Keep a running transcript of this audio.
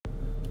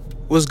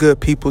What's good,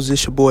 peoples?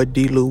 It's your boy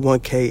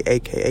D-Lou1K,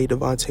 a.k.a.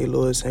 Devontae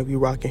Lewis, and we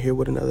rocking here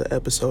with another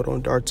episode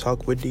on Dark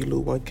Talk with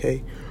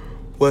D-Lou1K.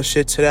 Well,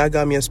 shit, today I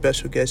got me a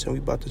special guest, and we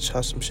about to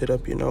chop some shit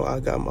up, you know. I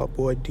got my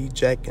boy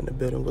D-Jack in the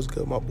building. What's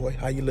good, my boy?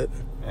 How you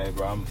living? Hey,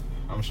 bro,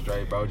 I'm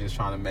straight, bro. Just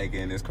trying to make it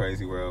in this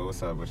crazy world.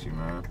 What's up with you,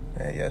 man?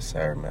 Hey, yes,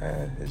 sir,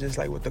 man. It's just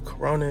like with the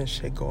corona and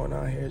shit going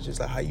on here, it's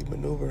just like how you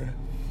maneuvering.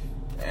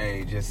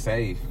 Hey, just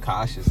safe,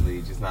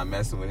 cautiously, just not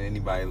messing with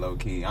anybody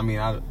low-key. I mean,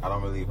 I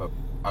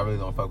really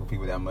don't fuck with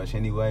people that much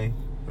anyway.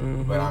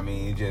 Mm-hmm. But, I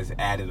mean, it just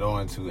added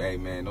on to, hey,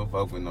 man, don't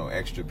fuck with no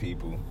extra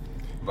people.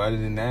 But other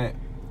than that,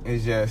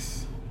 it's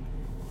just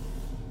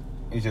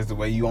the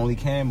way you only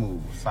can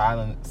move,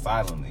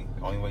 silently.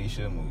 The only way you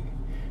should move.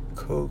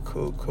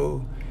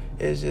 Cool.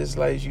 It's just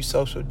like you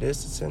social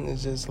distancing.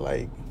 It's just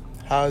like,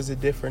 how is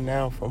it different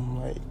now from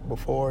like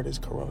before this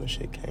corona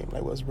shit came?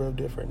 Like, what's real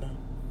different now?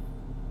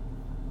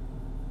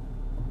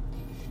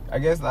 I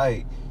guess,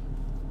 like,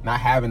 not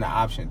having the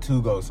option to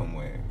go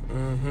somewhere.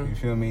 Mm-hmm. You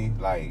feel me?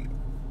 Like,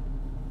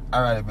 I'd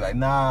rather be like,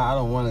 nah, I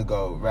don't want to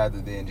go, rather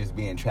than just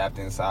being trapped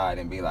inside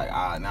and be like,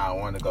 nah, I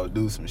want to go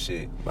do some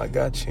shit. I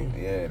got you.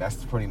 Yeah,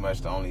 that's pretty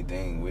much the only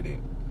thing with it.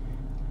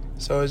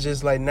 So it's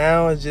just like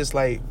now, it's just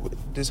like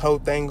this whole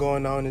thing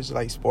going on is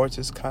like sports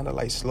is kind of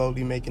like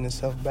slowly making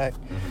itself back.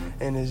 Mm-hmm.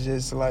 And it's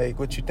just like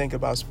what you think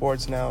about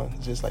sports now,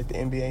 just like the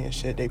NBA and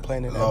shit, they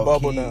playing in that Low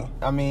bubble key, now.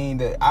 I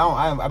mean,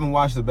 I haven't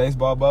watched the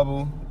baseball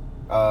bubble.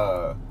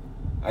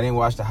 I didn't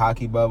watch the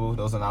hockey bubble.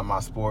 Those are not my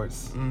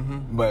sports.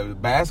 Mm-hmm. But the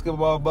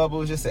basketball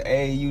bubble is just an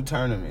AAU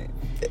tournament.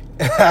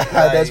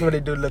 That's what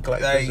it do look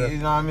like. Like, sure. you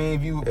know what I mean?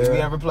 If you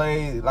ever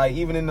play, like,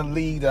 even in the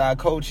league that I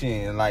coach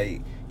in,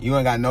 like, you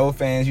ain't got no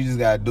fans. You just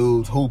got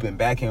dudes hooping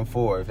back and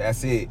forth.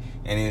 That's it.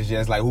 And it's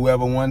just like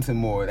whoever wants it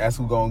more, that's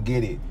who gonna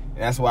get it. And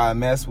that's why I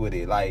mess with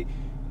it. Like,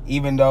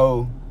 even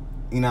though,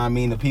 you know what I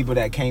mean, the people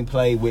that can't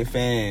play with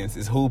fans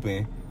is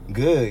hooping,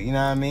 good. You know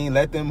what I mean?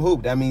 Let them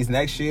hoop. That means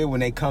next year when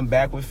they come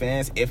back with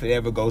fans, if it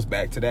ever goes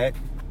back to that,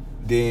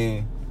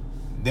 then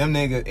them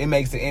niggas, it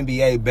makes the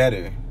NBA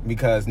better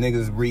because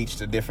niggas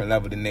reached a different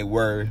level than they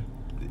were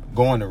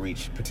going to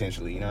reach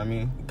potentially. You know what I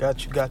mean?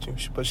 Got you.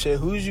 But shit,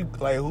 who's you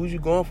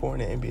going for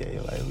in the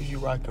NBA? Like, who's you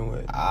rocking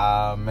with?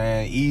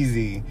 Man,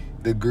 easy.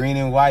 The green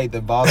and white,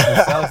 the Boston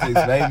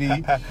Celtics,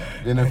 baby.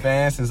 Been a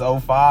fan since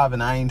 2005,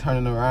 and I ain't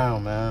turning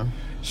around, man.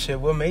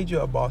 Shit, what made you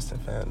a Boston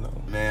fan,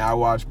 though? Man, I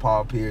watched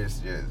Paul Pierce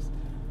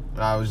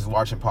when I was just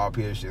watching Paul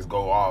Pierce just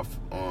go off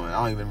on,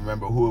 I don't even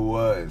remember who it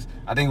was.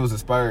 I think it was the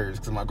Spurs,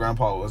 because my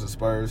grandpa was a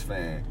Spurs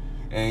fan.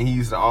 And he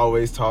used to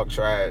always talk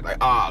trash, like,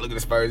 look at the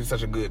Spurs, it's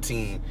such a good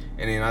team.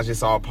 And then I just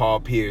saw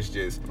Paul Pierce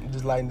just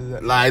lighting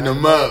them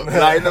up.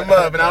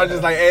 And I was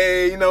just like,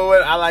 hey, you know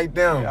what? I like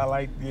them. Yeah,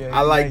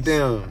 I like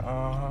them.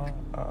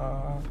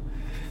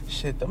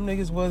 Shit, them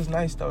niggas was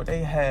nice, though.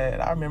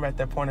 I remember at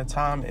that point in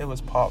time, it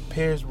was Paul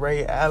Pierce,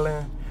 Ray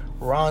Allen,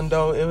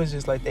 Rondo. It was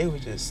just like, they were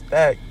just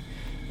stacked.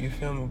 You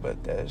feel me?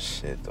 But that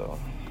shit, though.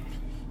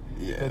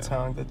 Yeah. Good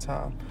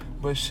time.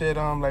 But shit,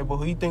 but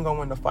who you think gonna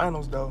win the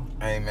finals, though?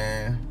 Hey,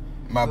 man.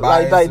 My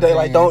bias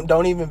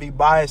don't even be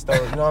biased, though.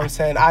 You know what I'm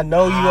saying? I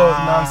know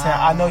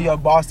I know you're a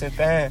Boston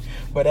fan,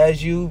 but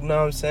as you know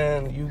what I'm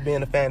saying, you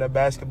being a fan of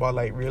basketball,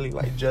 like, really,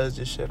 like, judge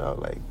this shit out.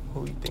 Like,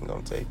 who you think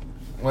gonna take it?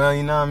 Well,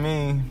 you know what I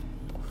mean?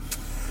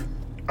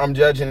 I'm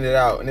judging it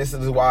out, and this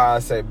is why I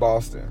say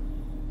Boston.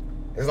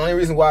 It's the only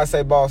reason why I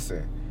say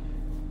Boston.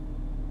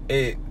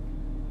 If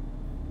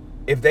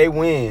they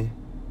win,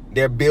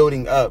 they're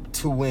building up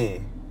to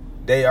win.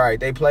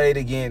 They played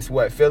against,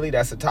 Philly?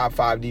 That's a top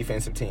 5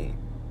 defensive team,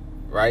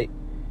 right?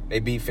 They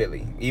beat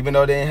Philly. Even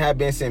though they didn't have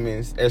Ben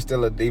Simmons, they're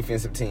still a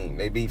defensive team.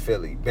 They beat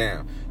Philly.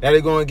 Bam. Now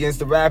they're going against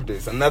the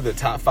Raptors, another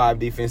top 5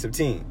 defensive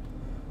team.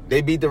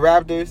 They beat the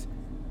Raptors.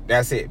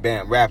 That's it.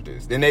 Bam,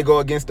 Raptors. Then they go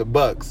against the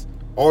Bucks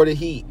or the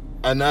Heat,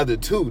 another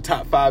 2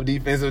 top 5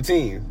 defensive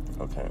teams.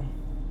 Okay.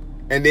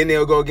 And then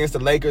they'll go against the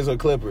Lakers or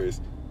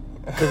Clippers.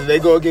 Because if they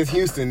go against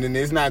Houston, then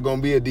it's not going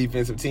to be a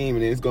defensive team,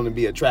 and it's going to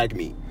be a track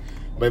meet.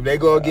 But if they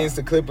go against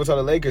the Clippers or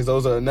the Lakers,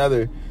 those are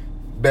another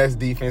best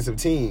defensive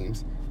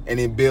teams. And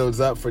it builds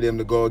up for them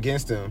to go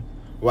against them.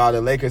 While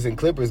the Lakers and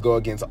Clippers go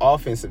against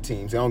offensive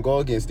teams. They don't go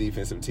against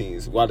defensive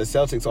teams. While the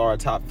Celtics are a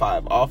top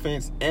 5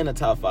 offense and a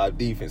top 5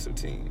 defensive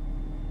team.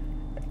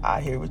 I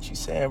hear what you're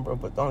saying, bro,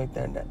 but the only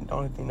thing that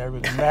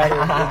really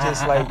matters is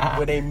just like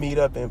when they meet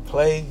up and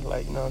play,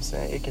 like, you know what I'm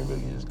saying, it can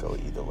really just go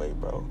either way,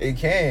 bro. It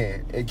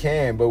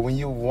can, but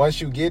once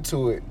you get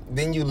to it,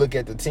 then you look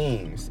at the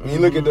teams. When you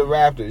look at the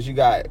Raptors, you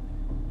got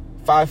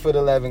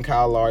 5'11"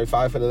 Kyle Lowry,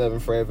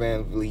 5'11" Fred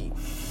VanVleet,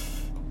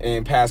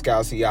 and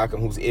Pascal Siakam,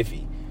 who's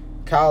iffy.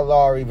 Kyle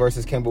Lowry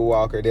versus Kemba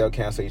Walker, they'll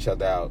cancel each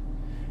other out.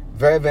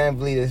 Fred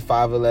VanVleet is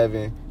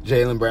 5'11",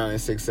 Jaylen Brown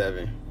is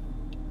 6'7".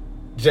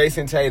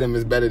 Jason Tatum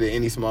is better than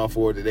any small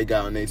forward that they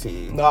got on their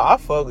team. No,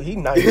 he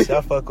nice.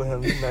 I fuck with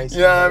him. He nice.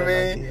 You know what I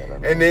mean?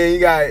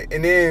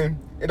 And then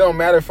it don't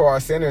matter for our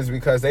centers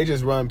because they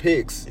just run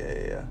picks.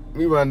 Yeah.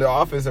 We run the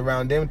offense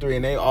around them 3,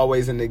 and they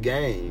always in the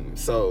game.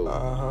 So,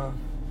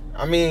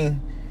 I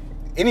mean,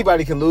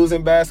 anybody can lose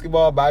in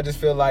basketball, but I just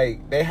feel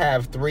like they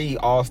have 3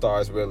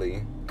 all-stars,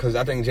 really. Because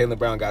I think Jaylen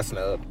Brown got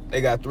snubbed.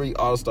 They got 3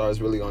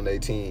 all-stars, really, on their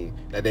team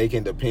that they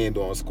can depend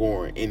on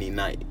scoring any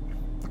night.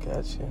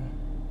 Gotcha.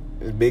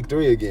 It's Big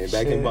 3 again,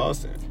 back in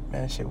Boston.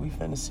 Man, shit, we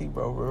finna see,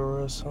 bro,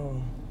 real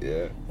soon. Yeah.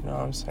 You know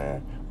what I'm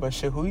saying? But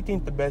shit, who you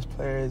think the best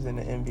player is in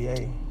the NBA?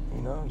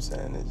 You know what I'm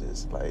saying? It's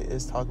just like,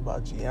 it's talk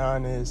about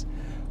Giannis,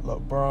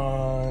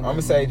 LeBron. I'm going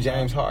to say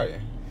James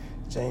Harden.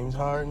 James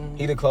Harden?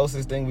 He the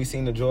closest thing we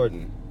seen to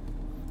Jordan.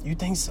 You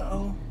think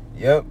so?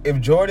 Yep.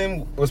 If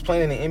Jordan was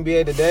playing in the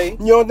NBA today...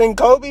 You don't think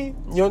Kobe?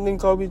 You don't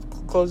think Kobe's the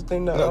closest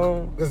thing to...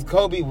 No, because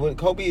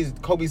Kobe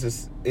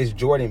is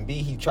Jordan B.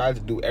 He tried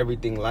to do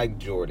everything like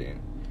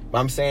Jordan. But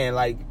I'm saying,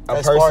 like,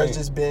 as far as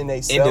just being they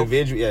self?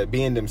 Individual,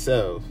 being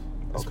themselves.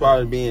 As far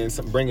as bringing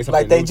something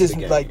like they new just to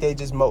the game. like they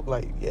just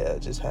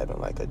just having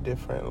like a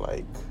different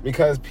like,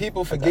 because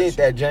people forget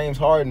that James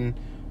Harden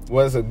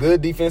was a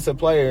good defensive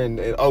player in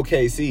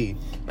OKC.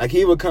 Like,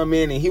 he would come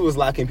in and he was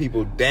locking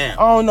people down.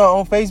 I don't know,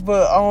 on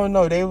Facebook, I don't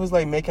know, they was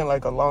like making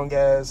like a long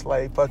ass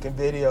like fucking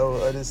video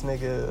of this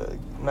nigga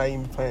not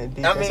even playing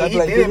defense. I mean,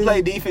 he did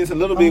play defense a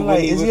little bit.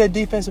 Like, is he a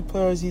defensive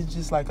player, or is he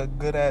just like a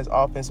good ass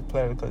offensive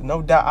player? Because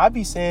no doubt I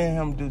be seeing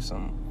him do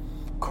some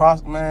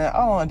cross, man.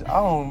 I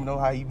don't know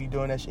how he be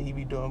doing that shit he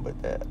be doing, but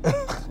that.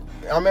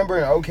 I remember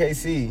in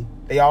OKC,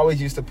 they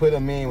always used to put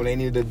him in when they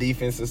needed a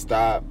defensive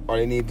stop or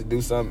they needed to do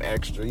something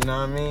extra. You know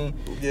what I mean?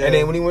 Yeah. And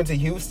then when he went to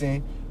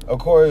Houston, of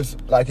course,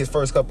 like his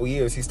first couple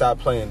years, he stopped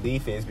playing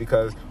defense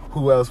because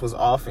who else was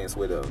offense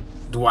with him?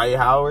 Dwight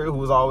Howard, who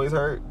was always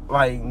hurt?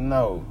 Like,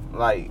 no.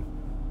 Like,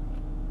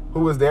 who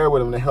was there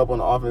with him to help on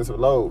the offensive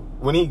load?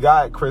 When he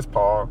got Chris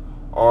Paul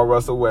or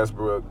Russell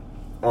Westbrook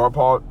or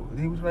Paul...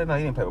 No,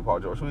 he didn't play with Paul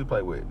George. Who did he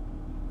play with?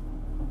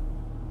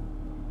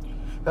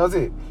 That was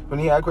it. When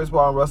he had Chris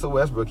Paul and Russell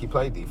Westbrook, he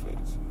played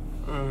defense.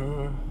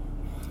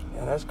 Mm-hmm.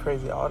 Yeah, that's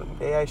crazy.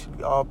 They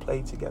actually all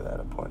played together at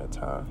a point in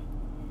time.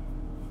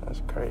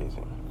 That's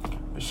crazy.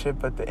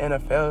 But the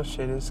NFL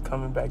shit is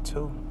coming back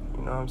too.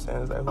 You know what I'm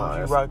saying?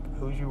 It's like,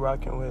 who's you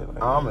rocking with?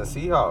 Like, I'm a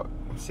Seahawk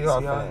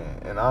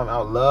fan, and I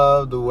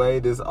love the way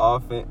this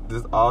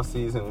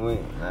offseason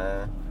went,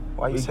 man.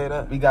 Why you say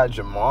that? We got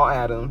Jamal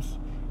Adams,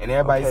 and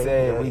everybody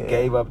said we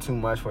gave up too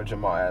much for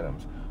Jamal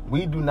Adams.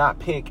 We do not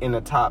pick in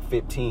the top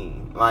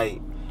 15. Like,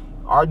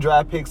 our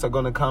draft picks are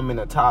going to come in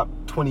the top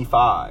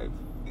 25.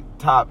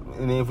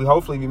 And if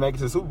hopefully we make it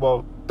to the Super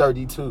Bowl,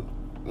 32.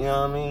 You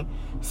know what I mean?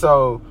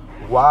 So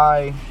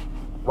why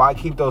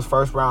keep those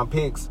first round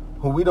picks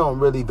who we don't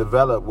really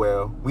develop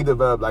well? We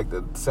develop like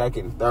the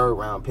second, third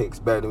round picks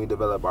better than we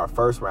develop our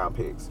first round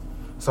picks.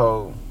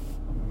 So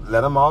let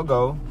them all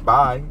go.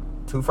 Bye.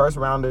 2 first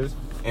rounders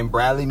and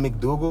Bradley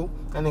McDougal.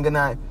 That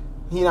nigga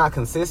he not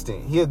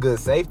consistent. He a good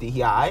safety.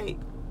 He alright,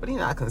 but he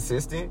not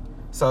consistent.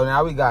 So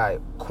now we got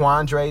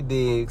Quandre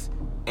Diggs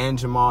and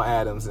Jamal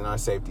Adams in our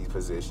safety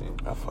position.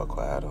 I fuck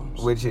with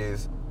Adams, which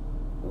is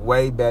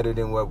way better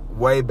than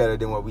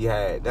what we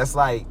had. That's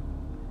like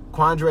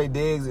Quandre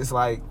Diggs is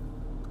like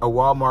a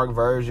Walmart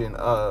version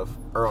of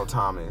Earl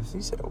Thomas.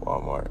 You said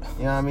Walmart.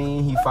 You know what I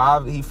mean? He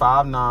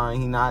 5'9".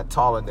 He not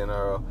taller than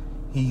Earl.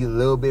 He a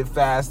little bit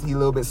fast. He a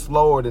little bit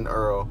slower than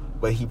Earl,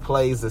 but he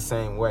plays the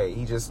same way.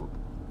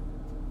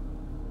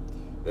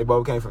 They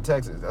both came from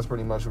Texas. That's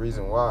pretty much the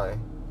reason why.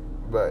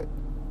 But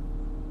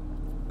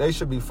they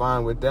should be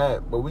fine with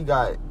that. But we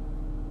got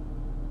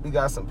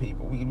some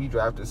people. We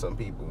drafted some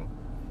people.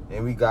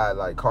 And we got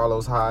like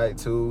Carlos Hyde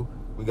too.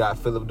 We got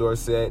Philip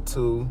Dorsett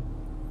too.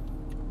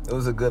 It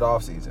was a good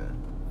offseason.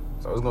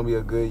 So it's gonna be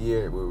a good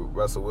year with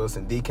Russell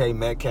Wilson. DK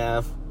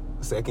Metcalf,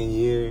 second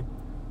year.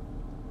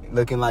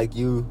 Looking like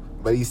you,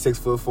 but he's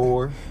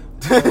 6'4".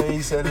 Yeah,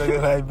 he said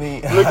looking like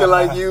me. Looking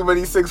like you, but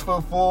he's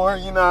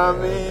 6'4". You know what I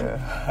mean?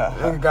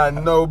 Yeah. Ain't got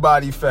no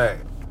body fat.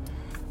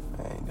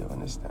 I ain't doing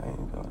this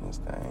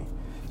thing.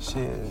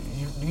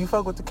 Shit, do you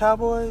fuck with the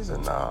Cowboys or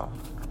nah?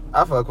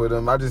 I fuck with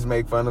him. I just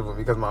make fun of him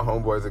because my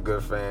homeboy's a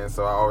good fan,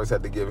 so I always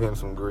had to give him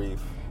some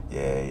grief.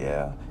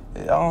 Yeah.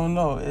 I don't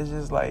know. It's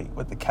just like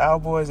with the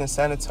Cowboys in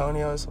San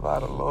Antonio, it's a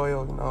lot of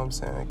loyal, you know what I'm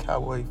saying,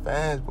 Cowboy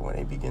fans. But when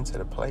they get into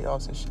the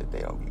playoffs and shit, they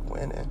don't be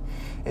winning.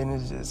 And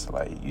it's just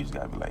like, you just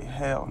got to be like,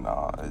 hell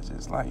no. It's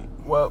just like...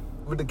 Well,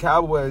 with the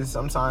Cowboys,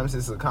 sometimes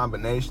it's a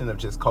combination of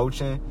just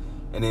coaching,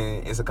 and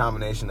then it's a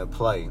combination of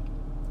play.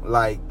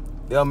 Like,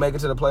 they'll make it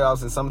to the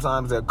playoffs, and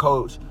sometimes their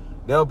coach,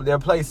 they'll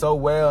play so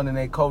well, and then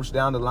they coach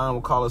down the line will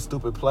call a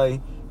stupid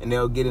play, and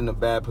they'll get in a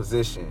bad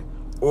position.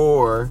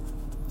 Or...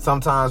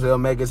 sometimes they'll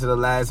make it to the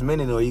last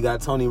minute, or you got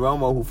Tony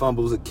Romo who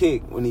fumbles a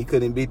kick when he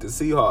couldn't beat the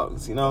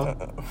Seahawks, you know?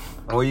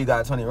 Or you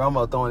got Tony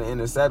Romo throwing an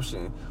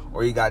interception,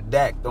 or you got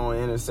Dak throwing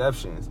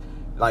interceptions.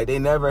 Like, they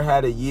never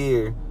had a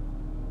year,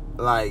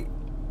 like,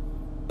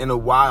 in a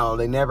while,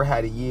 they never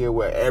had a year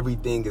where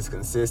everything is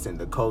consistent,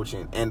 the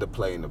coaching and the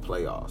play in the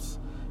playoffs.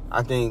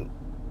 I think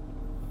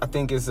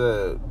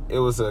it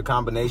was a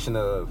combination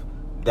of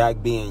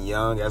Dak being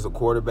young as a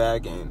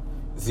quarterback and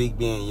Zeke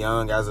being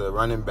young as a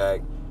running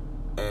back,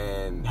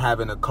 and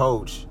having a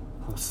coach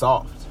who's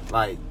soft.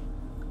 Like,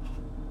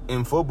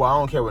 in football, I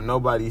don't care what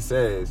nobody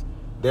says,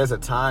 there's a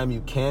time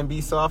you can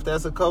be soft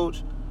as a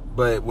coach,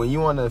 but when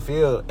you on the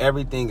field,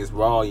 everything is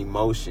raw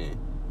emotion.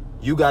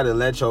 You got to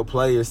let your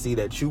players see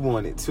that you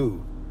want it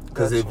too.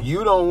 Because if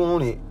you don't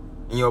want it,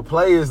 and your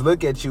players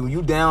look at you,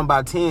 you down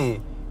by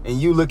 10,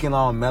 and you looking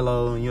all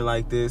mellow, and you're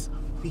like this,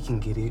 we can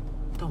get it.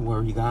 Don't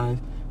worry, guys.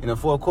 In the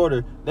fourth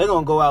quarter, they're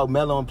gonna go out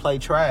mellow and play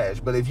trash.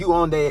 But if you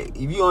on their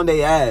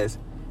ass,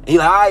 and you're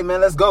like, all right,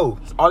 man, let's go.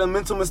 All the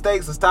mental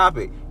mistakes, let's stop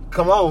it.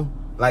 Come on.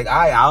 Like, all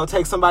right, I'll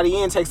take somebody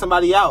in, take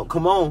somebody out.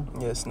 Come on.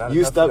 Yeah, it's not you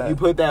enough of that. You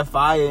put that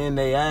fire in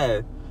their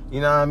ass. You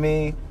know what I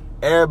mean?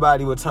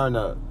 Everybody will turn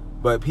up.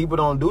 But people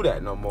don't do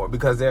that no more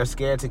because they're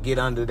scared to get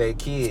under their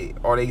kid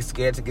or they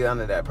scared to get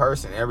under that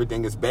person.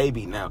 Everything is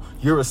baby now.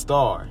 You're a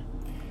star.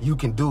 You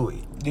can do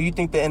it. Do you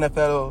think the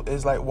NFL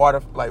is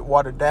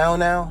watered down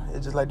now?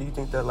 It's just like, do you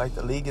think that like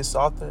the league is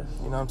softer?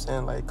 You know what I'm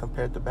saying? Like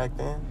compared to back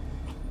then?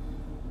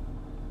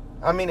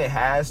 I mean, it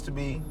has to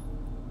be.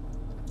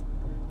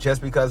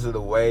 Just because of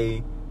the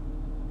way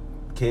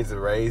kids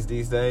are raised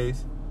these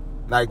days.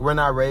 Like, we're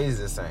not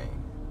raised the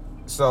same.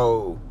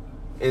 So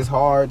it's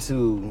hard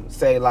to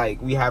say,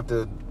 like, we have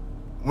to,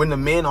 when the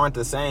men aren't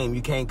the same,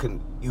 you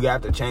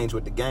have to change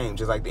with the game,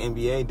 just like the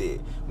NBA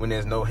did, when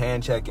there's no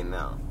hand checking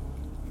now.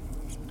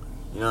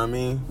 You know what I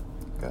mean?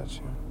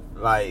 Gotcha.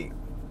 Like,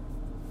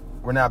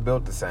 we're not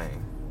built the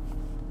same.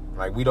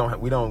 Like, we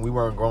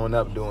weren't growing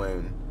up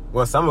doing,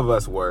 well, some of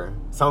us were.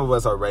 Some of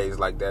us are raised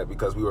like that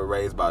because we were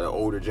raised by the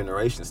older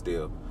generation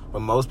still. But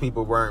most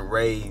people weren't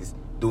raised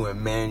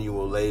doing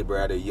manual labor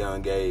at a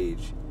young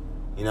age.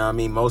 You know what I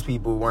mean? Most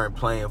people weren't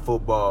playing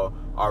football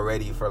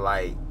already for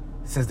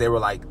since they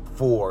were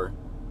 4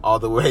 all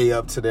the way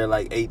up to their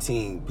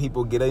 18.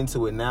 People get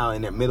into it now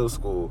in their middle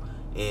school,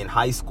 in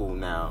high school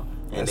now.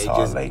 And it's they all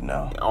just late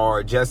now.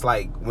 Or just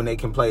when they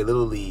can play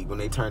Little League, when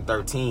they turn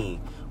 13,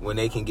 when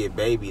they can get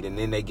babied, and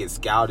then they get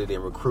scouted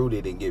and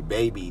recruited and get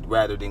babied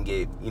rather than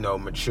get,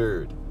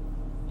 matured.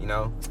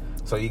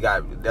 So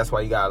that's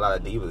why you got a lot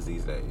of divas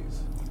these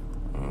days.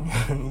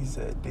 He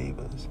said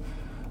divas.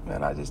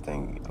 Man, I just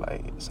think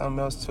something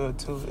else to it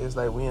too is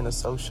we in a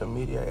social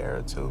media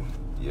era too.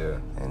 Yeah.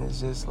 And it's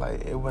just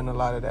it wasn't a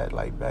lot of that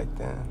back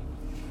then.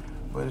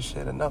 But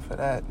shit, enough of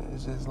that.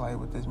 It's just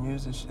with this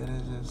music shit,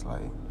 it's just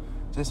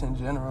just in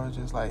general, it's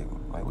just like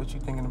what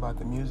you thinking about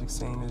the music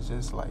scene is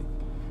just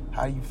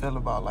how do you feel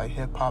about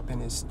hip hop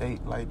in its state?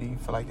 Do you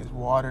feel like it's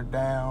watered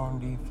down?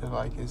 Do you feel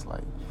like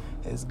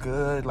it's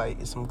good?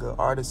 It's some good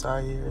artists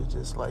out here. It's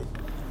just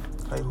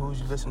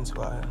who's you listen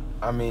to out here?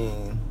 I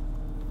mean,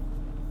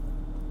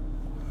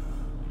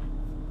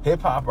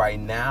 hip hop right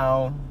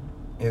now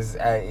is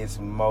at its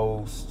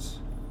most,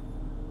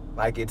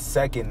 its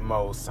second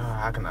most.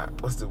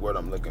 What's the word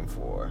I'm looking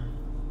for?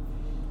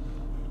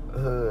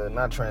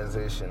 Not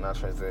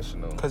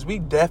transitional. Because we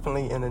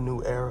definitely in a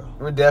new era.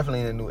 We're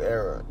definitely in a new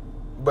era.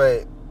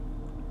 But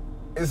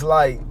it's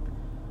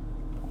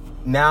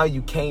now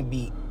you can't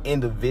be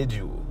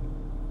individual.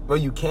 Well,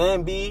 you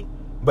can be,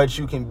 but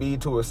you can be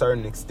to a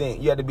certain extent.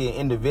 You have to be an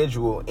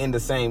individual in the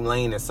same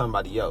lane as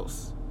somebody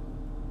else.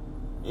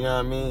 You know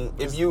what I mean?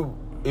 If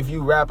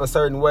you rap a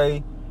certain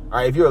way, all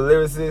right, if you're a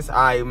lyricist, all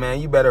right,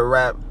 man, you better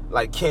rap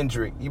like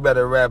Kendrick. You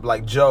better rap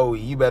like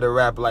Joey. You better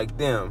rap like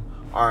them.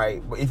 All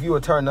right, but if you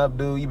a turn-up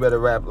dude, you better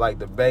rap like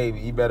the Baby.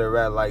 You better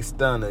rap like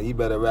Stunner. You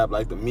better rap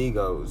like the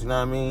Migos. You know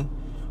what I mean?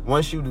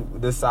 Once you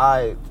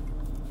decide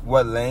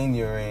what lane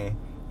you're in,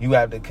 you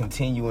have to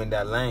continue in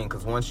that lane.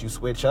 Because once you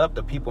switch up,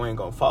 the people ain't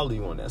going to follow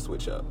you on that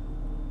switch up.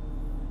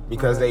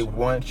 Because they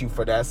want you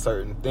for that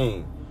certain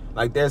thing.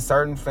 There's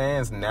certain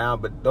fans now,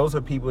 but those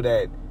are people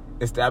that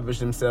established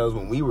themselves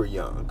when we were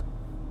young.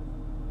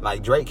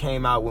 Drake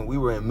came out when we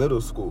were in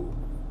middle school.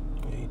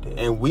 Yeah, he did.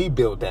 And we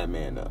built that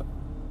man up.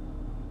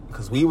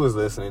 Because we was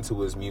listening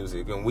to his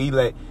music.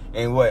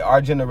 And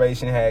our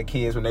generation had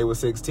kids when they were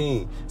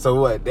 16.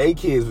 So they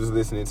kids was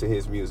listening to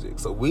his music.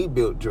 So we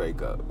built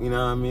Drake up. You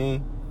know what I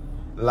mean?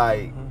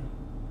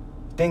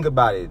 Think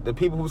about it. The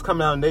people who's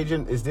coming out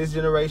in is this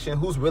generation,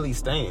 who's really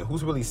staying?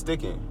 Who's really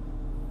sticking?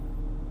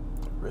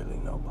 Really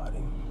nobody.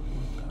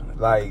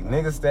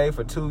 Niggas stay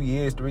for 2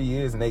 years, 3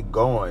 years, and they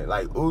going.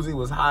 Uzi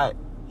was hot.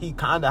 He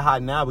kind of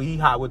hot now, but he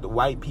hot with the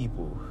white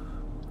people.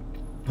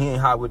 He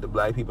ain't hot with the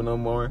black people no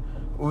more.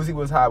 Uzi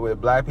was hot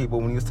with black people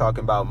when he was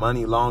talking about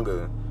Money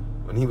Longer.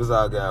 When he was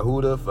all going,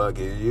 who the fuck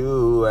is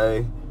you,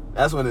 eh?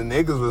 That's when the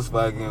niggas was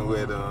fucking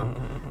with him.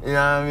 You know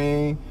what I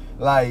mean?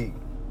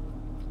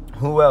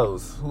 Who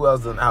else? Who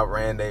else done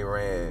outran they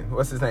ran?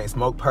 What's his name?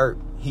 Smoke Perk.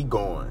 He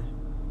gone.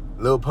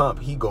 Lil Pump.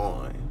 He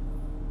gone.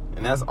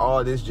 And that's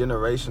all this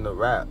generation of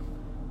rap.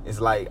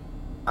 It's I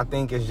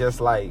think it's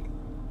just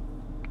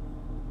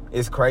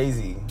it's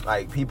crazy.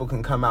 People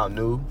can come out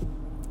new.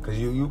 Because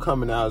you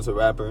coming out as a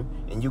rapper,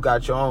 and you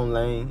got your own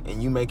lane,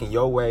 and you making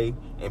your way,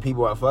 and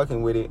people are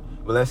fucking with it.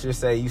 But let's just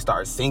say you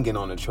start singing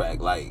on the track,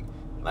 like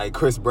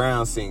Chris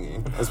Brown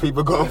singing. As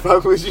people gonna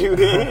fuck with you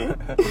then.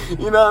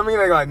 You know what I mean?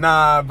 They're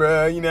nah,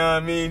 bro, you know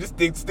what I mean? Just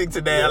stick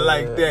to that, yeah. I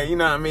like that, you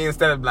know what I mean?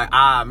 Instead of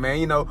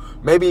man,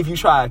 maybe if you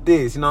tried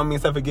this, you know what I mean?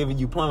 Instead of giving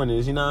you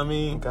pointers, you know what I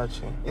mean?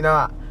 Gotcha. You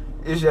know,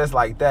 it's just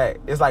like that.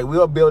 It's like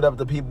we'll build up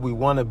the people we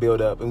want to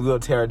build up, and we'll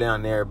tear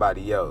down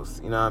everybody else.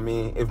 You know what I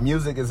mean? If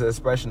music is an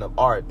expression of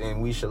art,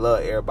 then we should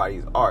love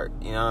everybody's art.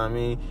 You know what I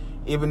mean?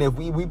 Even if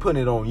we put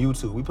it on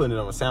YouTube, we put it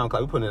on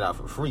SoundCloud, we put it out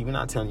for free. We're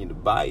not telling you to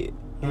buy it.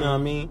 You know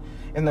what I mean?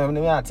 And we're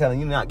not telling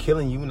you, not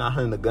killing you, we're not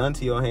hunting a gun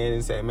to your hand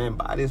and say, man,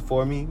 buy this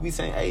for me. We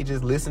saying, hey,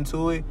 just listen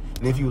to it.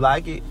 And if you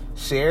like it,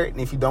 share it.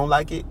 And if you don't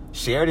like it,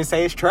 share it and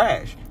say it's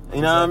trash.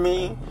 You know what I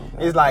mean?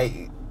 It's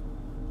like,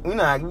 we're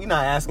not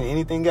asking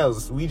anything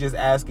else. We just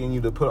asking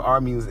you to put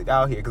our music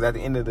out here. Because at the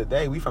end of the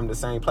day, we from the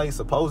same place,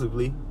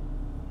 supposedly.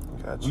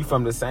 Gotcha. We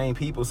from the same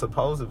people,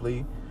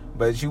 supposedly.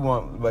 But you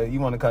want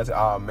to cut to,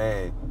 oh,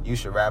 man, you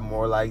should rap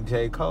more like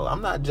J. Cole.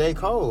 I'm not J.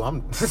 Cole.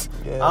 I'm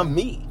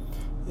me.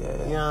 Yeah.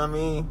 You know what I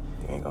mean?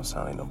 You ain't gonna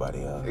sound like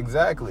nobody else.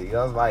 Exactly.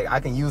 I was like, I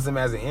can use him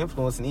as an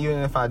influence, and even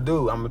if I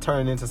do, I'm gonna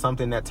turn it into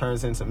something that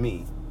turns into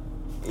me.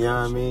 You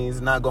know what I mean? It's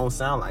not gonna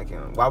sound like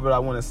him. Why would I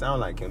want to sound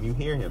like him? You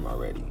hear him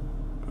already.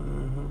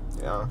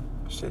 Yeah.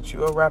 Shit,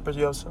 you a rapper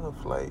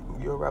yourself? Like,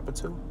 you a rapper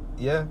too?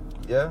 Yeah.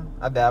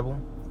 I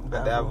dabble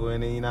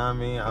in it. You know what I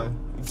mean?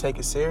 You take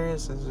it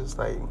serious? It's just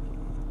like,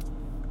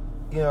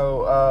 you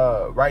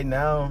know, right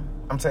now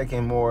I'm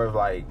taking more of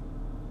like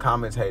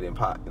commentating.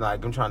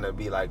 Like I'm trying to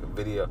be like a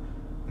video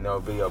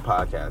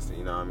podcaster.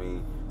 You know what I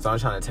mean? So I'm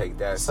trying to take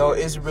that. So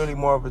serious. it's really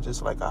more of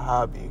just like a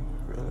hobby,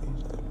 really.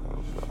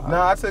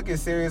 No, I took it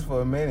serious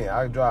for a minute.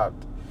 I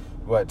dropped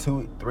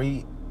two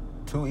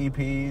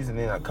EPs and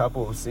then a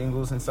couple of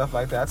singles and stuff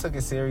like that. I took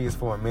it serious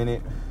for a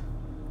minute.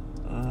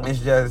 It's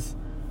just,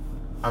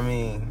 I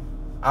mean,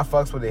 I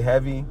fucks with it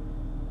heavy.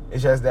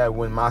 It's just that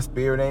when my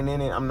spirit ain't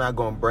in it, I'm not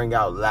gonna bring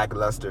out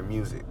lackluster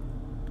music.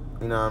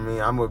 You know what I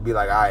mean? I'm gonna be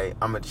like, all right,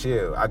 I'm gonna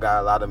chill. I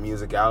got a lot of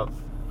music out.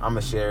 I'm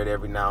gonna share it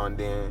every now and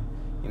then.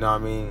 You know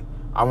what I mean?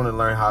 I want to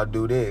learn how to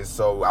do this,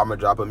 so I'm gonna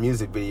drop a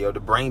music video to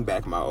bring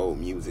back my old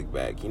music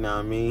back. You know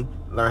what I mean?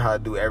 Learn how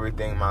to do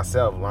everything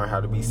myself. Learn how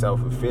to be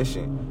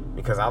self-efficient.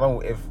 Because I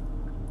don't,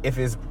 if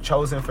it's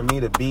chosen for me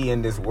to be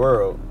in this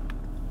world,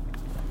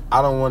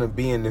 I don't want to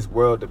be in this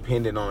world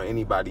dependent on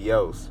anybody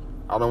else.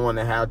 I don't want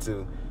to have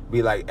to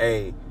be like,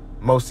 hey,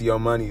 most of your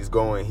money is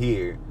going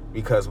here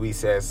because we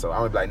said so. I'm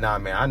gonna be like, nah,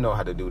 man, I know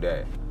how to do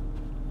that.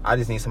 I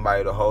just need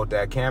somebody to hold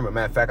that camera.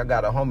 Matter of fact, I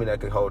got a homie that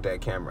could hold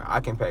that camera. I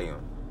can pay him.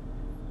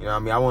 You know what I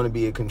mean? I want to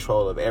be in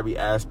control of every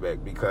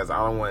aspect because I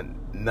don't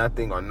want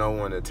nothing or no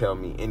one to tell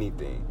me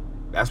anything.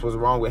 That's what's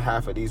wrong with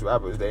half of these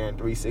rappers. They're in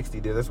 360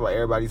 deals. That's why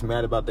everybody's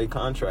mad about their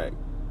contract.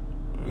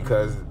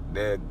 Because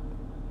they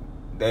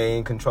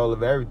in control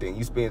of everything.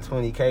 You spend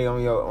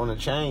 $20K on a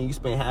chain, you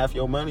spend half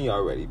your money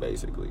already,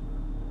 basically.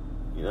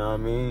 You know what I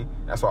mean?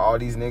 That's why all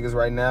these niggas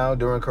right now,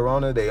 during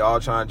Corona, they all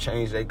trying to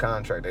change their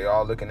contract. They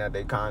all looking at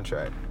their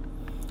contract.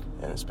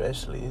 And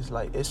especially, it's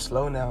like, it's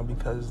slow now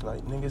because,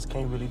 like, niggas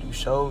can't really do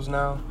shows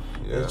now.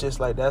 Yeah. It's just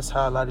like, that's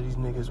how a lot of these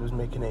niggas was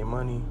making their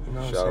money. You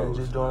know what I'm saying?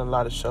 Just doing a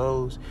lot of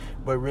shows.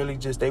 But really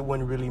just, they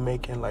wasn't really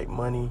making, like,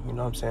 money, you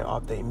know what I'm saying,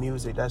 off their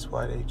music. That's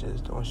why they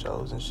just doing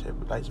shows and shit.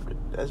 But like,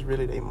 that's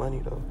really their money,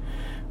 though.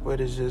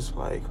 But it's just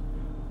like,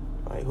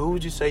 who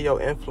would you say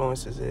your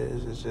influences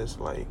is? It's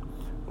just like,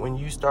 when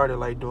you started,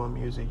 like, doing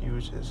music, you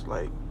was just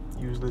like,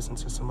 you was listening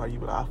to somebody, you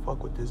be like, I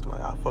fuck with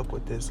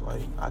this,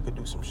 like, I could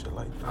do some shit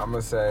like that. I'm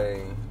gonna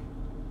say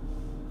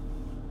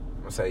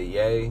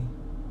Ye,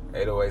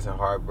 808s and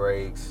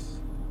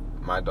Heartbreaks,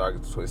 My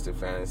Dark Twisted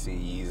Fantasy,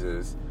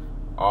 Yeezus,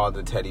 all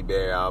the Teddy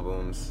Bear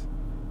albums,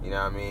 you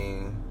know what I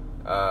mean?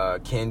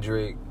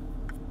 Kendrick,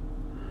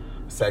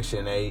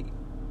 Section 8,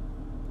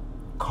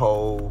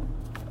 Cole,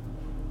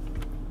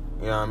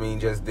 you know what I mean?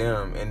 Just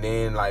them. And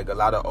then, like, a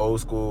lot of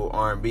old school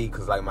R&B,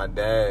 because, like, my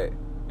dad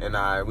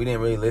and we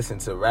didn't really listen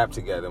to rap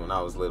together when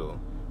I was little.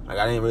 Like,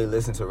 I didn't really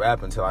listen to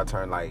rap until I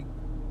turned, like,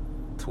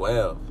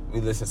 12.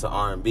 We listened to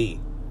R&B.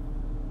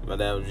 My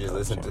dad would just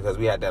listen to, because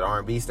we had that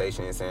R&B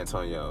station in San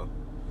Antonio,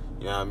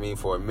 you know what I mean,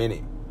 for a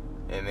minute.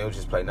 And they would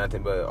just play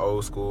nothing but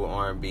old school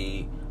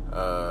R&B,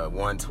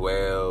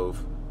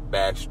 112,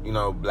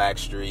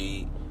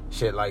 Blackstreet,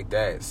 shit like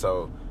that.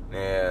 So,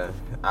 yeah,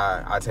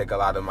 I take a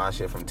lot of my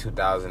shit from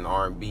 2000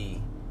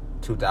 R&B,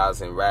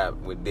 2000 rap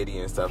with Diddy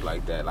and stuff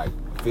like that, like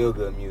feel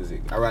good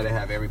music. I'd rather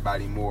have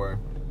everybody more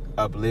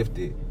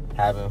uplifted,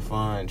 having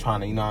fun,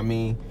 trying to, you know what I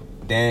mean,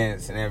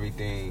 dance and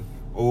everything,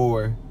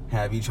 or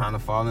have you trying to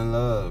fall in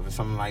love or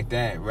something like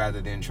that,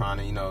 rather than trying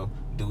to, you know,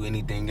 do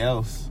anything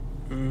else.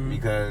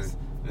 Because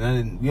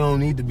we don't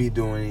need to be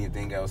doing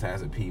anything else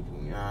as a people,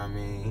 you know what I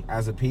mean?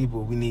 As a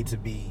people, we need to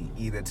be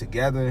either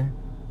together,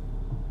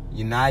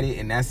 united,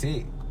 and that's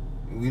it.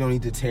 We don't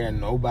need to tear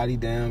nobody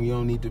down. You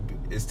don't need to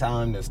it's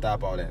time to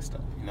stop all that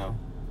stuff, you know?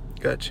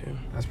 Got you.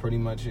 That's pretty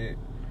much it.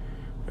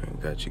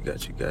 Got you.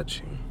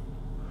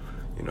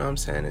 You know what I'm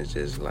saying? It's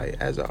just like,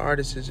 as an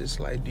artist, it's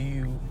just like, do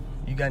you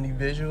got any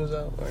visuals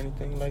out or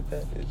anything like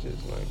that? It's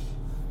just like,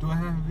 do I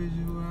have a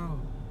visual out?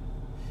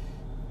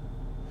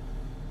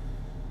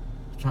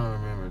 I'm trying to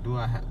remember.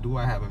 Do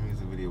I have a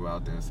music video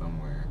out there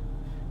somewhere?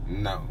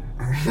 No.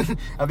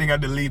 I think I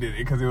deleted it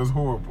because it was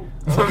horrible.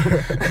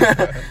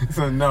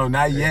 So no,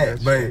 not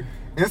yet. But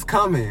It's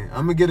coming.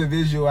 I'm gonna get a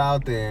visual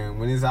out there, and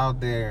when it's out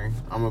there,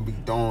 I'm gonna be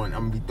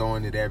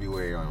throwing it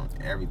everywhere on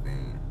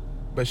everything.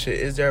 But shit,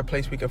 is there a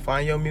place we can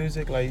find your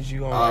music? Like, is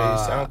you on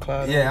like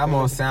SoundCloud? Yeah, I'm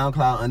on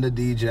SoundCloud under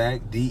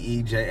DJack,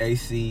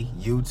 DEJAC,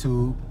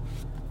 YouTube.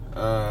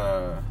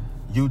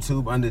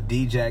 YouTube under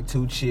DJack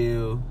 2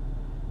 Chill.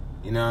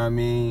 You know what I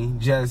mean?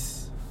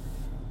 YouTube,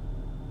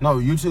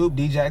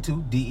 DJack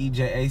 2,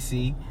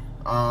 DEJAC.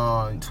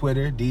 On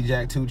Twitter,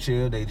 DJack 2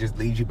 Chill. They just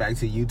lead you back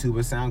to YouTube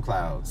or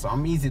SoundCloud. So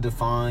I'm easy to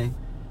find.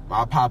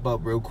 I'll pop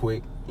up real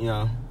quick. You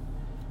know,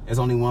 there's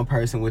only one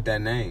person with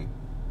that name.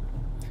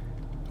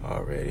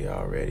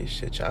 Already.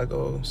 Shit, y'all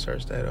go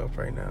search that up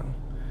right now.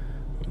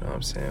 You know what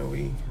I'm saying?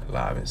 We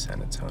live in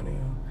San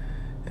Antonio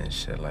and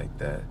shit like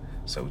that.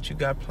 So what you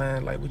got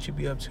planned? Like, what you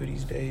be up to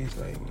these days?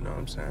 Like, you know what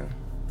I'm saying?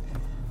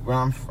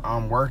 Well,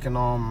 I'm working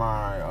on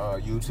my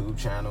YouTube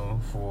channel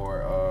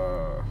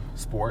for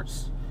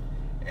sports.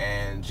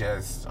 And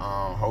just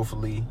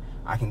hopefully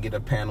I can get a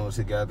panel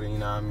together, you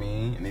know what I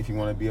mean? And if you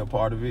want to be a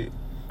part of it,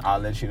 I'll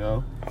let you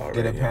know.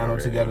 Get a panel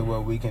together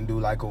where we can do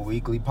like a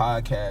weekly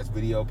podcast,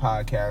 video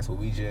podcast, where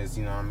we just,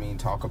 you know what I mean,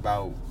 talk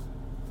about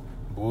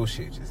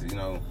bullshit. Just, you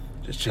know.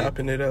 Just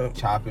chopping it up.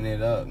 You know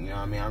what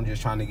I mean? I'm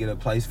just trying to get a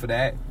place for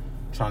that.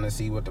 Trying to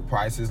see what the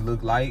prices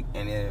look like.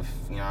 And if,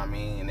 you know what I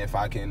mean, and if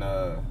I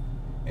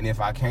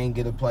can't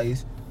get a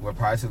place where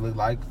prices look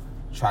like,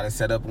 try to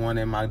set up one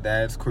in my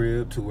dad's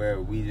crib to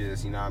where we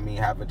just, you know what I mean,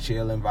 have a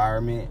chill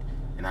environment,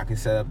 and I can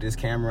set up this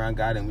camera I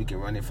got and we can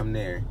run it from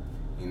there.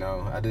 You know,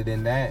 other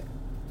than that,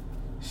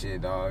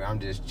 shit, dog, I'm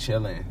just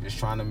chilling, just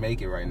trying to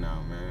make it right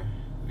now, man.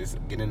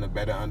 Just getting a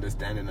better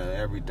understanding of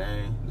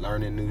everything,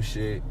 learning new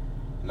shit,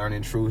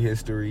 learning true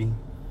history.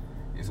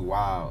 It's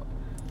wild.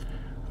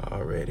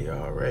 Already.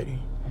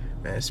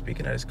 Man,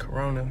 speaking of this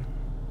corona,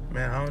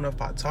 man, I don't know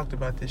if I talked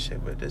about this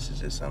shit, but this is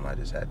just something I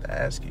just had to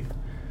ask you.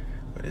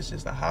 But it's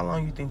just like, how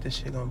long you think this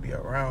shit gonna be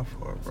around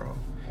for, bro?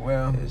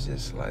 Well, it's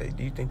just like,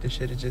 do you think this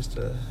shit is just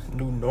a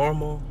new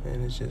normal?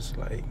 And it's just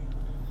like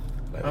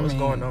what's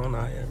going on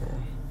out here,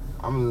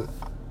 bro?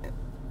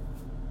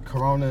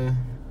 Corona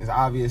is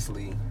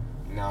obviously,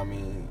 you know what I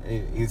mean,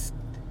 it's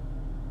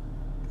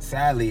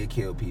sadly it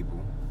killed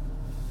people.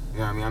 You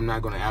know what I mean? I'm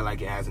not gonna act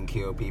like it hasn't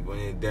killed people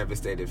and it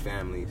devastated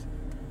families.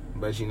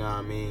 But you know what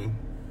I mean?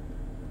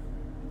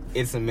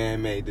 It's a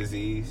man-made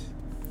disease.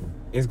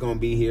 It's going to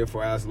be here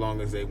for as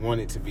long as they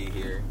want it to be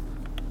here.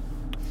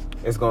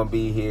 It's going to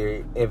be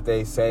here I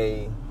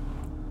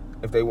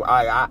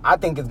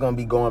think it's going to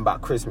be going about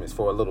Christmas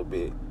for a little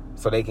bit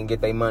so they can get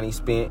their money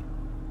spent.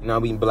 You know,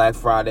 being Black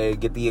Friday,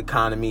 get the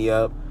economy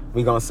up.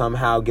 We're going to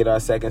somehow get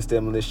our second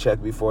stimulus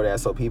check before that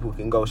so people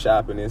can go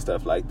shopping and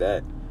stuff like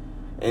that.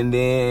 And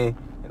then,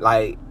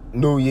 like,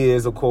 New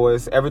Year's, of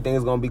course, everything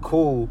is going to be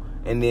cool.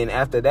 And then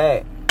after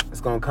that,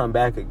 it's going to come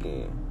back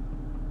again.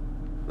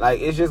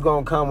 Like, it's just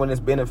going to come when it's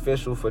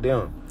beneficial for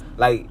them.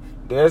 Like,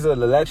 there's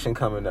an election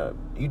coming up.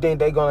 You think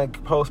they're going to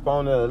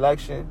postpone the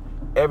election?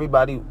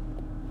 Everybody,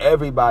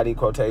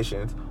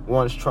 quotations,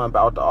 wants Trump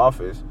out the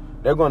office.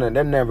 They're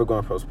never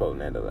going to postpone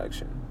that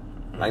election.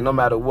 Like, no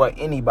matter what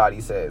anybody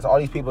says. All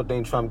these people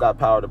think Trump got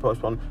power to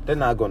postpone. They're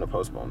not going to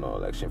postpone no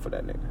election for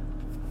that nigga.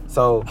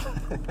 So,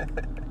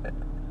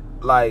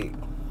 like,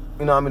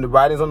 you know what I mean? The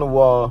writing's on the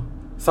wall.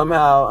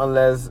 Somehow,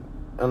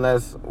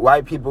 unless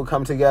white people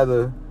come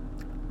together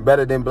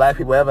better than black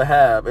people ever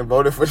have and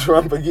voted for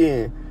Trump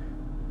again,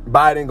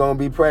 Biden gonna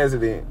be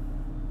president.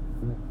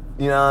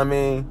 You know what I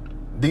mean?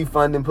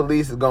 Defunding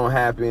police is gonna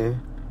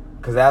happen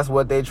because that's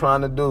what they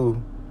trying to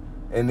do.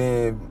 And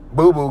then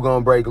boo-boo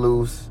gonna break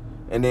loose.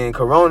 And then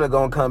corona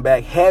gonna come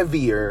back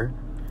heavier.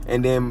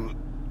 And then,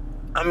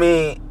 I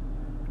mean,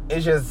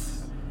 it's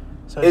just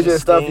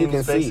stuff you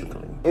can basically see.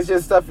 It's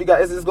just stuff you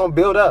got. It's just gonna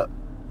build up.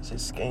 It's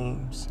just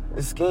schemes.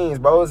 It's schemes,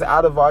 bro. It's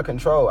out of our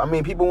control. I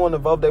mean, people want to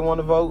vote. They want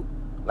to vote.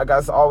 Like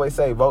I always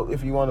say, vote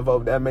if you want to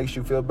vote. That makes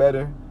you feel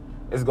better.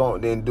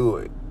 Then do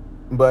it.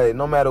 But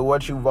no matter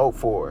what you vote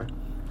for,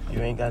 you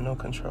ain't got no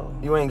control.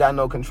 You ain't got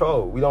no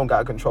control. We don't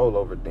got control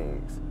over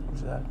things.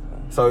 Exactly.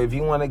 So if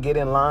you want to get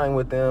in line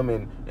with them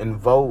and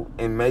vote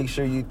and make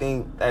sure you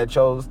think that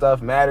your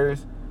stuff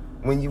matters,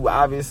 when you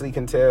obviously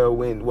can tell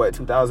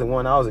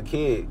 2001, I was a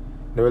kid,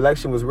 the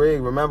election was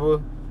rigged,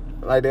 remember?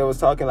 Like they was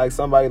talking like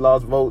somebody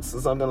lost votes or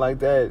something like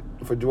that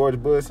for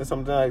George Bush or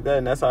something like that,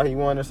 and that's how he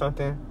won or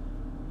something.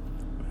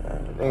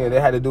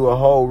 They had to do a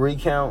whole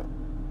recount.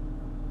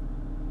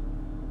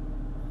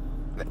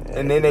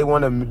 And then they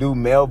want to do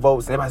mail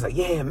votes. And everybody's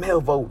like, yeah, mail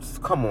votes.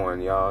 Come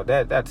on, y'all.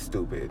 That's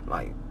stupid.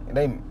 Like,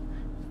 they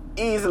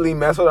easily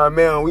mess with our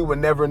mail and we would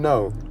never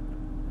know.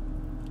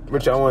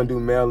 But y'all want to do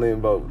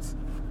mail-in votes.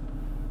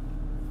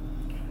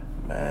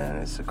 Man,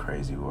 it's a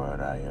crazy world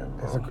out here,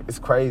 bro. It's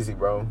crazy,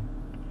 bro.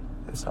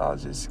 It's all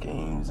just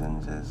schemes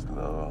and just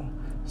little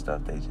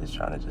stuff they just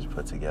trying to just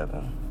put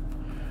together.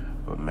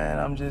 But, man,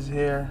 I'm just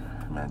here.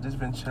 Man, just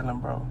been chilling,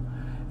 bro.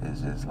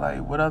 It's just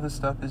like, what other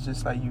stuff is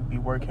just like you be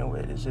working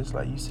with? It's just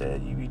like you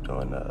said, you be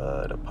doing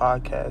the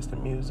podcast, the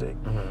music.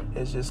 Mm-hmm.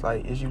 It's just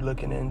like, is you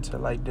looking into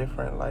like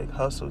different like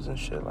hustles and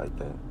shit like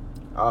that?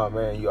 Oh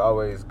man, you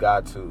always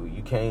got to.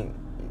 You can't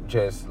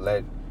just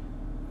let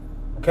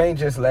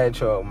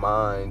your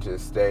mind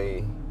just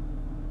stay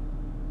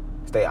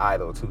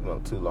idle too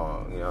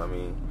long. You know what I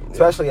mean? Yeah.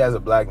 Especially as a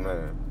black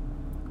man,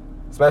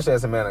 especially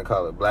as a man of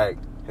color, black,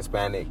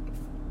 Hispanic,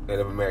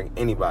 Native American,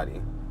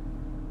 anybody.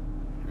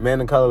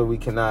 Men of color, we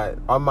cannot.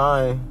 Our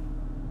mind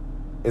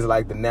is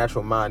like the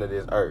natural mind of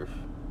this earth.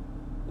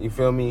 You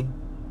feel me?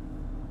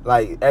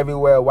 Like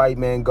everywhere a white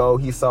man go,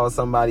 he saw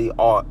somebody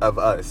of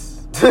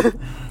us.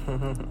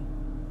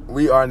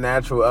 We are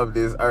natural of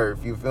this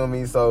earth. You feel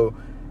me? So,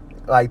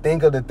 like,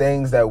 think of the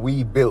things that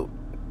we built.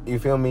 You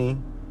feel me?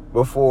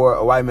 Before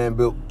a white man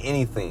built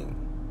anything.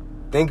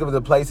 Think of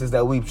the places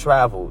that we've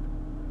traveled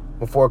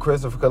before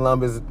Christopher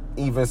Columbus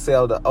even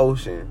sailed the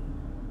ocean.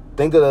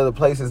 Think of the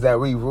places that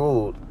we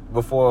ruled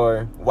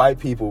before white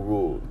people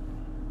ruled.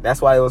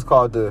 That's why it was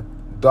called the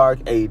Dark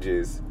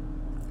Ages,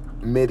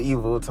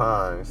 medieval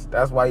times.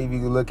 That's why if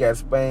you look at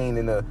Spain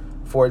in the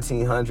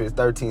 1400s,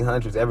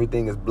 1300s,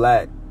 everything is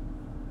black.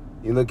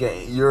 You look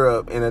at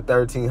Europe in the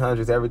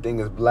 1300s, everything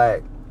is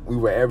black. We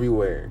were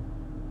everywhere.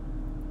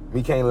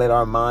 We can't let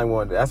our mind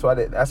wander. That's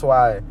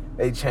why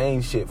they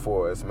change shit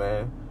for us,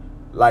 man.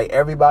 Like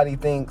everybody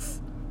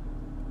thinks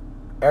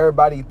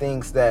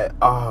that,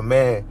 oh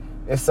man,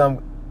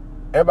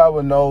 everybody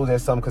would know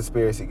there's some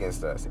conspiracy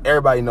against us.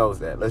 Everybody knows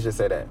that. Let's just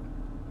say that.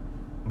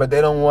 But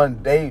they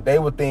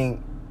would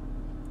think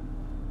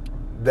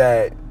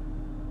that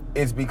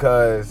it's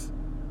because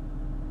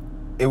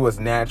it was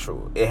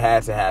natural. It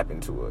had to happen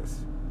to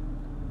us.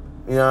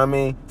 You know what I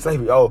mean?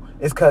 Slavery,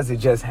 it's because it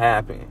just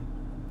happened.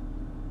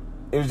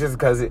 It was just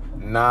because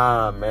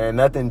nah, man,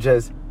 nothing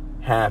just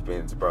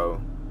happens,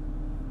 bro.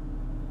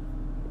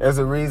 There's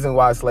a reason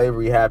why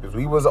slavery happens.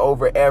 We was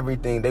over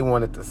everything. They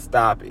wanted to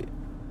stop it.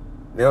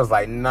 They was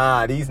like,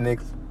 nah, these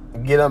niggas,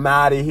 get them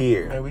out of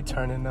here. Man, we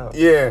turning up.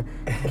 Yeah,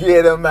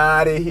 get them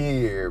out of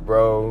here,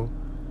 bro.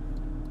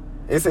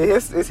 It's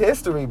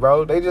history,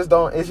 bro. They just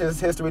don't. It's just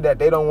history that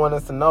they don't want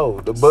us to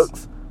know. The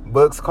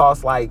books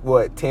cost like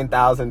what, $10,000,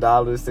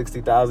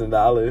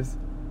 $60,000.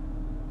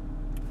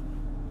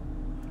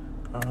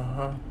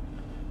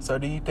 So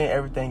do you think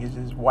everything is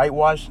just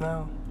whitewashed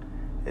now?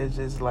 It's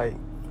just like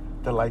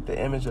the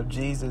image of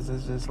Jesus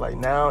is just like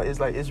now it's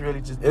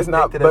really just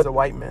depicted as a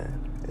white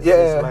man.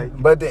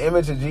 But the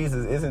image of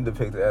Jesus isn't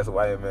depicted as a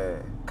white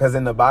man, because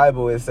in the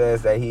Bible it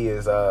says that he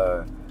is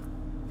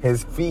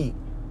his feet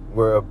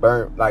were a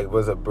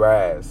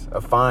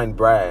fine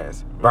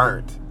brass,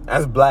 burnt.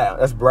 That's black.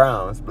 That's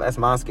brown. That's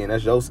my skin.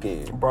 That's your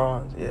skin.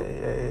 Bronze.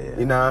 Yeah.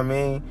 You know what I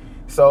mean?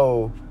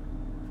 So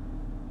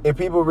if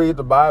people read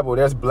the Bible,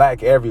 there's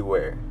black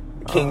everywhere.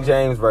 King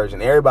James Version,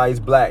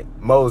 everybody's black.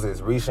 Moses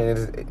reaching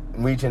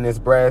his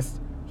breast,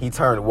 he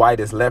turned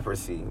white as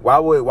leprosy. Why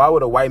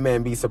would a white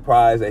man be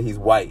surprised that he's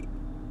white?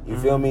 You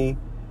feel me?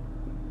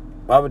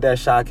 Why would that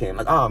shock him?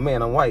 Like, oh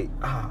man, I'm white.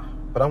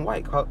 But I'm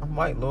white. I'm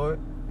white, Lord.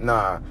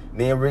 Nah.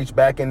 Then reach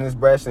back in his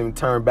breast and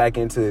turn back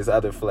into his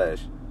other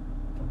flesh.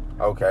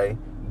 Okay.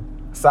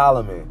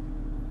 Solomon,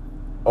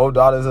 O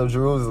daughters of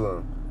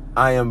Jerusalem,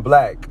 I am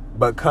black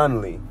but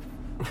comely.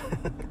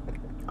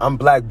 I'm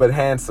black but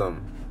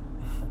handsome.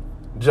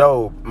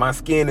 Job, my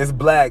skin is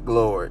black,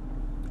 Lord.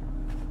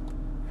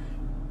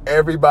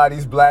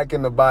 Everybody's black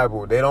in the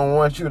Bible. They don't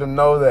want you to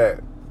know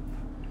that.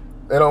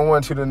 They don't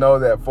want you to know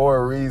that for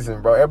a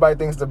reason, bro. Everybody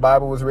thinks the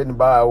Bible was written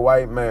by a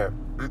white man.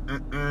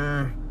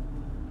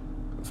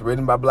 It's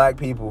written by black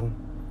people.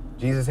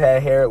 Jesus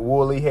had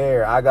woolly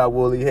hair. I got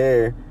woolly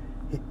hair.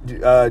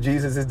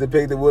 Jesus is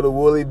depicted with a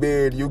woolly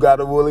beard. You got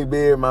a woolly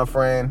beard, my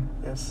friend.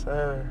 Yes,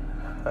 sir.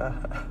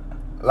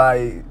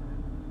 Like,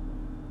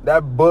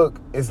 that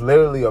book is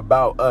literally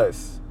about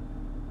us.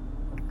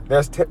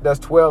 There's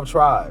 12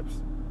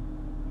 tribes.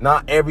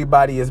 Not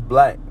everybody is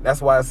black.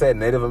 That's why I said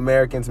Native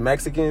Americans,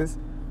 Mexicans.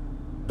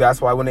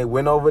 That's why when they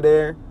went over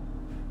there,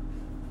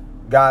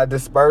 God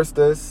dispersed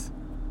us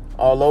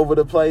all over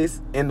the place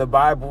in the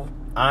Bible.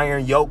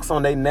 Iron yokes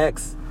on their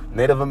necks.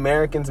 Native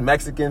Americans,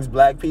 Mexicans,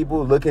 black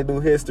people, looking through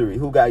history.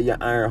 Who got your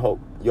iron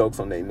yokes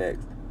on their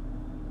necks?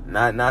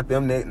 Not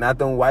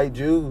them white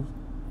Jews.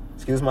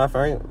 Excuse my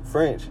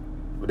French.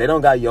 But they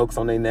don't got yokes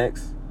on their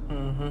necks.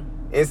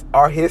 It's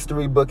our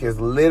history book is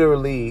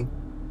literally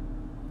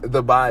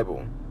the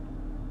Bible.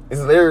 It's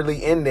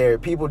literally in there.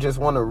 People just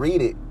want to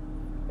read it.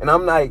 And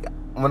I'm like,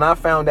 when I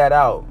found that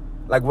out,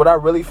 like what I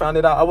really found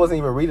it out, I wasn't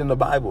even reading the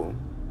Bible.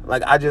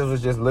 Like I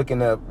was just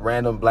looking at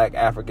random black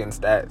African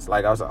stats.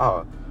 Like I was like,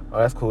 oh,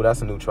 that's cool.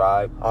 That's a new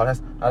tribe. Oh,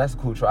 that's a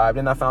cool tribe.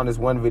 Then I found this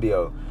one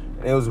video,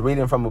 and it was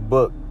reading from a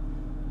book,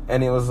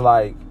 and it was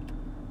like,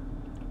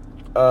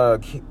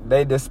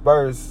 they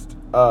dispersed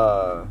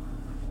the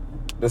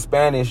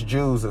Spanish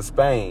Jews of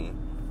Spain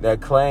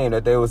that claimed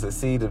that they was a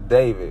seed of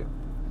David.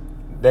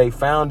 They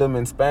found them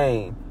in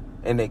Spain,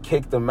 and they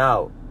kicked them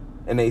out,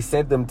 and they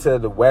sent them to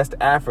the West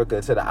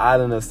Africa, to the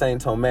island of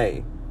Saint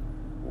Tomé,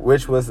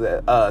 which was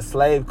a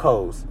slave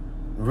coast,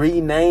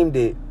 renamed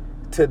it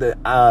to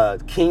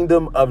the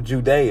Kingdom of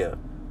Judea.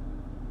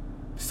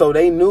 So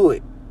they knew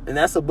it. And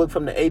that's a book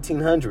from the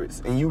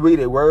 1800s. And you read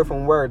it word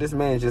from word. This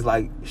man is just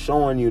like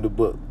showing you the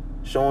book.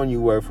 Showing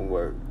you word from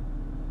word.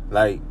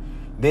 Like,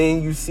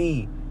 then you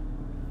see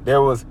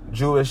there was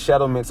Jewish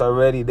settlements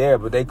already there,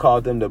 but they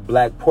called them the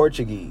Black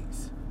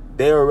Portuguese.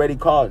 They already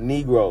called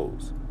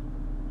Negroes.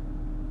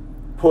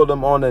 Pulled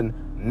them on the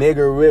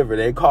Nigger River.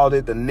 They called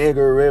it the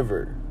Nigger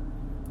River.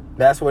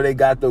 That's where they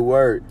got the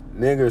word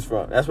niggers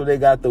from. That's where they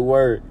got the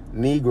word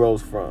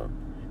Negroes from.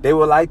 They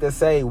would like to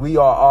say we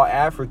are all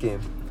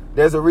African.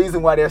 There's a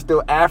reason why there's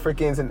still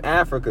Africans in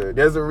Africa.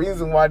 There's a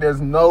reason why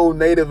there's no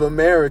Native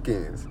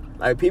Americans.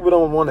 Like, people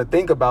don't want to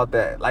think about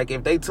that. Like,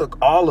 if they took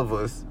all of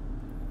us,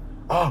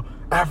 oh,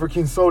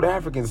 Africans sold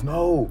Africans.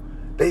 No,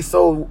 they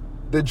sold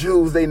the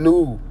Jews they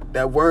knew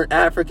that weren't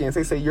Africans.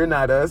 They say, you're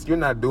not us. You're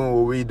not doing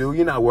what we do.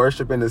 You're not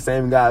worshiping the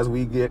same guys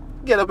we get.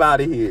 Get up out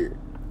of here.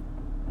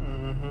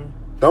 Mm-hmm.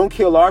 Don't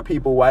kill our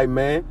people, white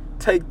man.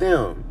 Take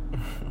them.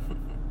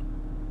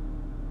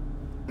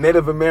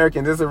 Native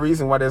Americans, there's a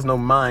reason why there's no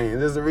Mayans.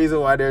 There's a reason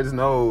why there's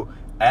no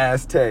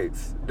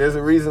Aztecs. There's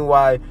a reason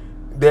why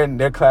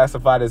they're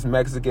classified as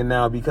Mexican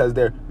now, because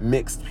they're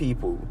mixed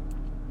people.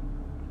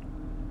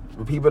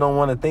 But people don't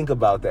want to think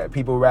about that.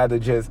 People rather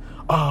just,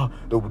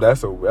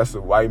 that's a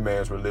white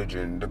man's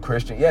religion. The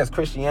Christian, yes,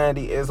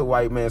 Christianity is a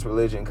white man's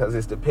religion because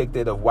it's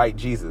depicted of white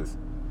Jesus.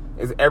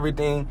 It's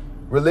everything.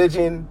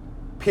 Religion,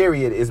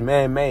 period, is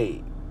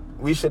man-made.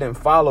 We shouldn't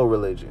follow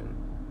religion.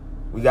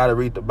 We got to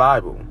read the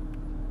Bible.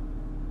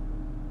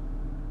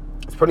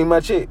 That's pretty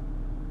much it.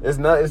 It's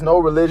no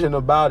religion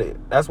about it.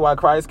 That's why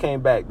Christ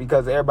came back,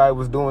 because everybody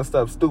was doing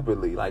stuff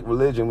stupidly. Like,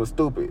 religion was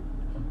stupid.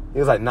 He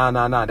was like, nah,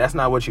 that's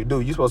not what you do.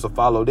 You're supposed to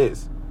follow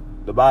this,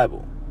 the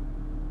Bible.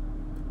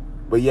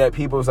 But yet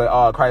people say,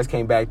 oh, Christ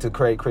came back to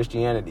create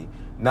Christianity.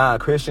 Nah,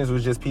 Christians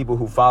was just people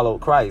who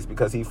followed Christ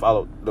because he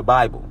followed the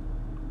Bible.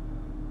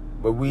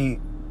 But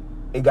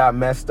it got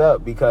messed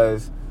up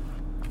because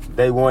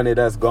they wanted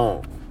us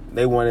gone.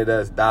 They wanted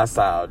us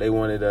docile. They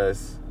wanted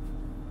us,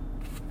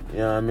 you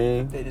know what I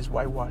mean? They just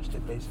whitewashed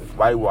it, basically.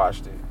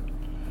 Whitewashed it.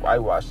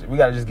 We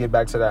got to just get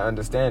back to that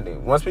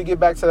understanding. Once we get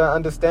back to that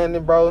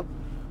understanding, bro,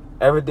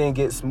 everything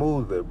gets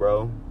smoother,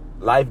 bro.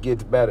 Life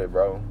gets better,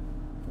 bro.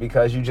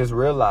 Because you just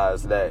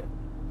realize that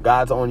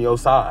God's on your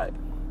side.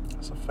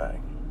 That's a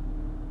fact.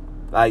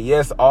 Like,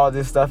 yes, all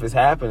this stuff is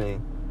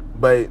happening,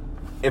 but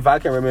if I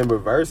can remember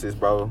verses,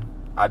 bro,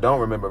 I don't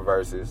remember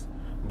verses.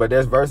 But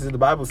there's verses in the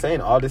Bible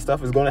saying all this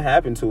stuff is going to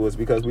happen to us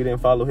because we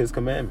didn't follow his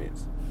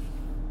commandments.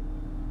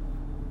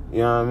 You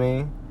know what I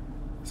mean?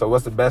 So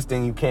what's the best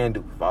thing you can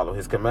do? Follow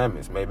his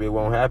commandments. Maybe it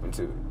won't happen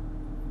to you.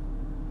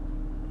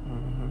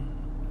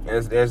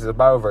 Mm-hmm. There's a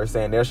Bible verse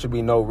saying there should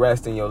be no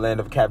rest in your land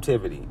of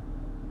captivity.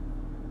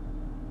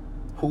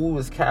 Who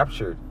was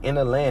captured in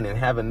a land and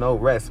having no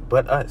rest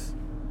but us?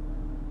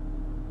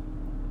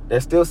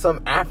 There's still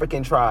some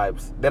African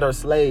tribes that are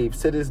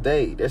slaves to this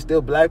day. There's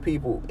still black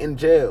people in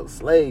jail,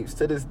 slaves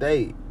to this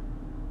day.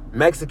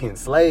 Mexican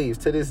slaves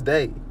to this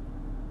day.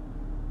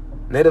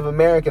 Native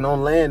American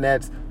on land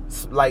that's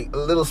like a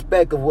little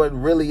speck of what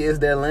really is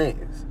their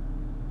lands.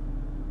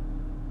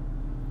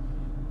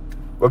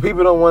 But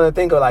people don't want to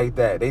think of like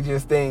that. They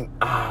just think,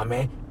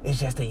 man,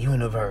 it's just a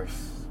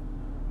universe.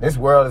 This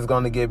world is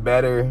going to get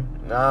better.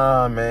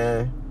 Nah,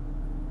 man.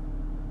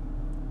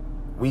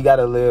 We got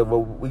to live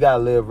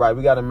right.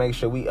 We got to make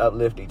sure we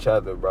uplift each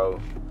other, bro.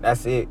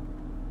 That's it.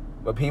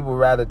 But people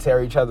rather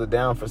tear each other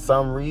down for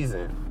some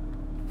reason.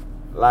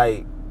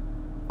 Like,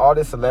 all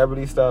this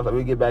celebrity stuff, like,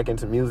 we get back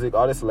into music,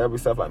 all this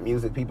celebrity stuff, like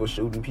music, people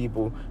shooting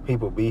people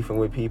beefing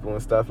with people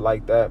and stuff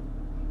like that.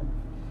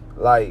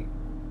 Like,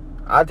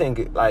 I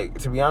think, like,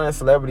 to be honest,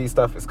 celebrity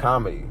stuff is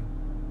comedy.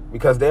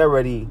 Because they sold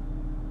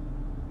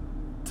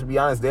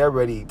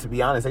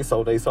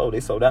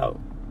out.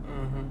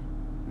 Mm-hmm.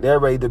 They're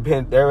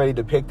already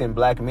depicting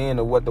black men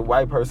of what the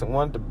white person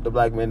want the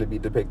black men to be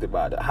depicted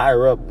by. The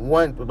higher up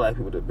want the black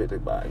people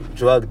depicted by.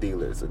 Drug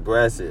dealers,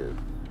 aggressive,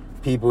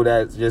 people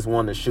that just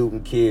want to shoot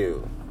and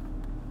kill.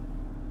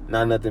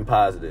 Not nothing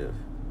positive.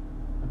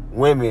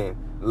 Women,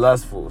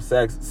 lustful,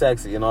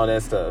 sexy, and all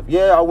that stuff.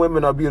 Yeah, our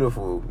women are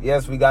beautiful.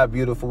 Yes, we got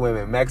beautiful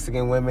women.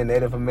 Mexican women,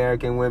 Native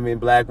American women,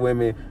 black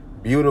women,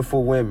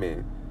 beautiful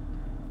women.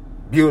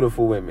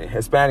 Beautiful women.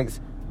 Hispanics,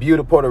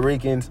 beautiful. Puerto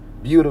Ricans,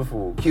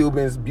 beautiful.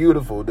 Cubans,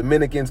 beautiful.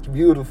 Dominicans,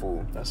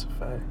 beautiful. That's a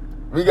fact.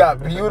 We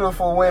got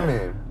beautiful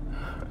women.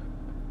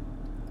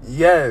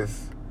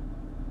 Yes.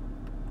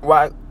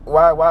 Why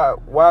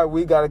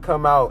we gotta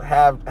come out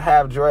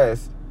half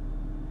dressed,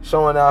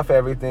 showing off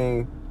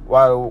everything,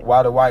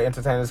 while the white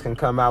entertainers can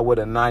come out with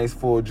a nice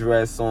full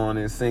dress on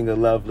and sing a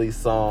lovely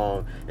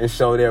song and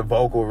show their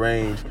vocal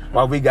range,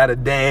 while we gotta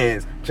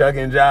dance, chuck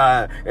and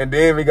jive, and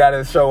then we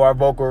gotta show our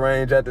vocal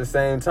range at the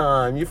same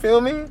time. You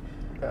feel me?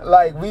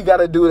 Like, we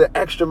gotta do the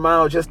extra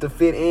mile just to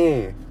fit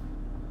in.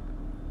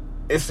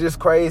 It's just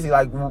crazy,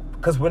 like,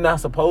 because we're not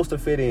supposed to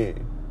fit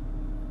in.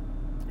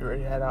 We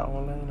already had our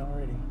own lane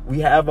already. We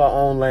have our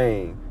own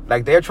lane.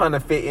 Like, they're trying to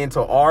fit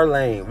into our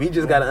lane. We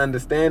just gotta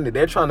understand it.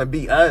 They're trying to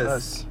be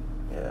us.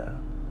 Yeah.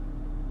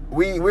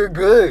 We're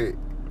good.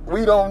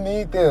 We don't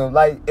need them.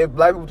 Like, if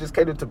black people just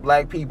catered to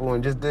black people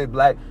and just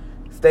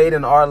stayed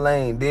in our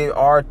lane, did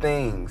our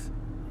things,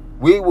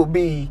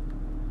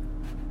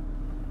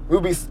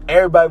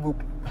 everybody would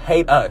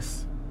hate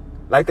us.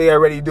 Like they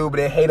already do, but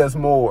they hate us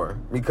more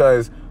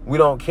because we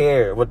don't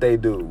care what they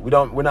do.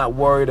 We're not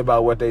worried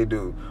about what they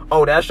do.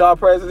 Oh, that's y'all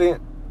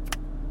president?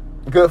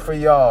 Good for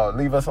y'all.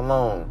 Leave us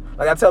alone.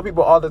 Like I tell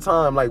people all the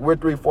time, like we're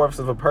 3/4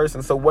 of a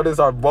person. So what is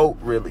our vote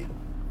really?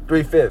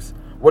 3/5.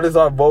 What is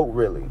our vote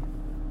really?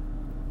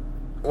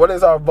 What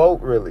is our vote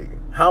really?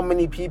 How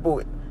many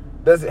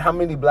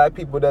black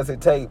people does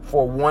it take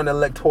for one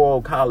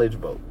electoral college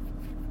vote?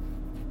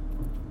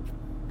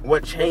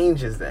 What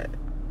changes that?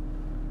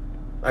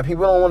 Like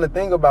people don't want to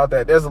think about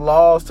that. There's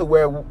laws to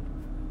where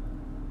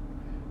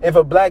if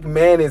a black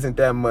man isn't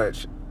that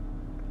much,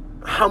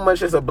 how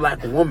much is a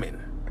black woman?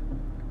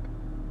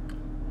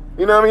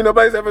 You know what I mean?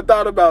 Nobody's ever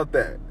thought about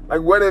that.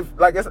 Like what if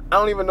I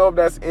don't even know if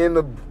that's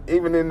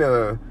even in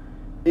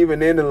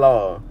the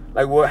law.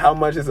 Like how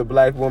much does a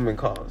black woman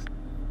cost?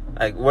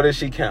 Like what does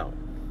she count?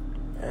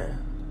 Yeah.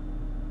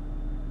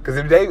 Cause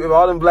if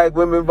all them black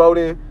women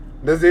voting,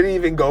 does it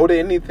even go to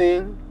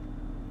anything?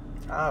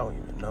 I don't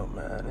even know,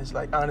 man. It's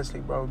like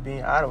honestly, bro,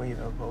 I don't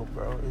even vote,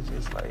 bro. It's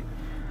just like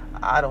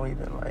I don't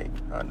even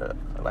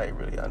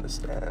really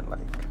understand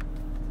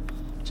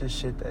just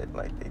shit that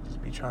like they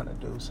just be trying to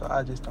do. So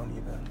I just don't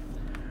even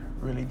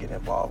really get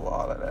involved with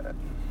all of that.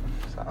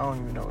 So I don't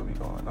even know what be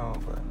going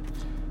on, but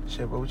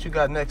shit. But what you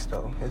got next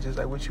though? It's just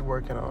like what you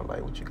working on,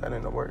 like what you got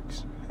in the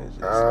works. It's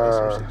just like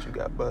some shit you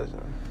got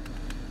buzzing.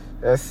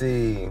 Let's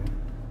see.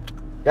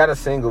 Got a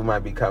single might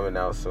be coming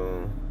out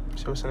soon.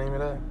 So what's the name of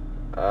that?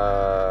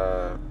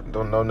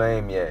 Don't know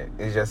name yet.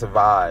 It's just a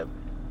vibe.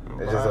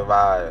 It's just a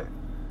vibe.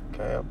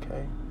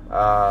 Okay.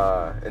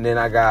 And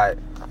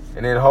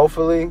then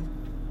hopefully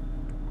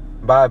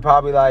by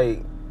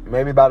probably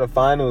maybe by the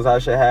finals I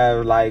should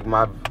have like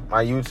my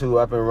YouTube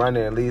up and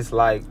running, at least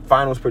like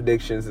finals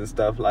predictions and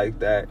stuff like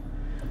that.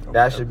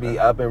 That should be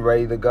up and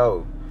ready to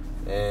go.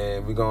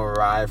 And we're gonna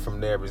ride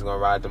from there. We're just gonna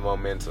ride the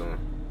momentum.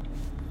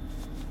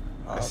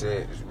 That's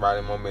it. Just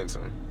riding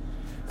momentum.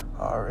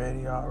 Already.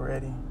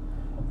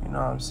 You know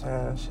what I'm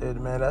saying? Shit,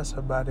 man, that's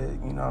about it.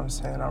 You know what I'm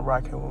saying? I'm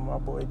rocking with my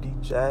boy D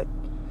Jack.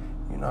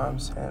 You know what I'm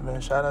saying,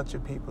 man? Shout out to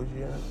people,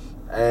 yeah.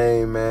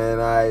 Hey,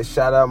 man,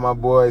 shout out my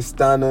boy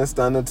Stunner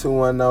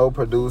 210,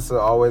 producer,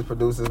 always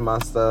produces my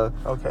stuff.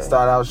 Okay.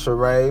 Start out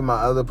Sheree, my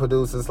other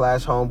producer /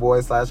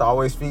 homeboy /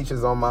 always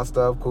features on my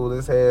stuff, cool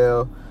as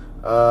hell.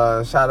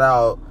 Shout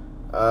out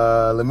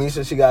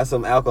Lamisha, she got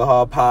some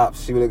alcohol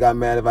pops. She would have got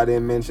mad if I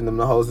didn't mention them.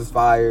 The hose is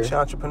fire. She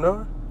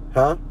entrepreneur?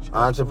 Huh?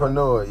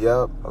 Entrepreneur,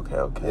 yep.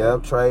 Okay.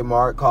 Yep,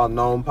 trademark called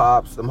Gnome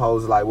Pops. Them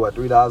hoes like what,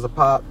 $3 a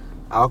pop?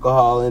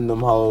 Alcohol in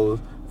them hoes.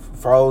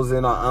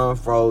 Frozen or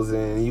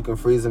unfrozen. You can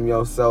freeze them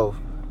yourself.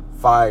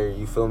 Fire,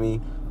 you feel me?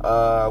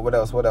 What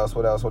else?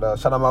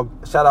 Shout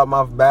out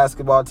my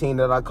basketball team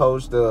that I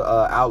coach, the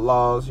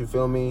Outlaws, you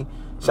feel me?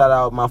 Shout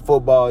out my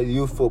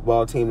youth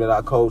football team that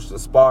I coach, the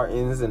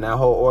Spartans, and that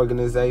whole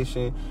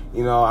organization.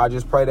 You know, I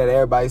just pray that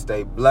everybody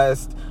stay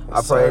blessed. Yes,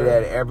 I pray sir.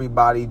 that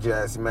everybody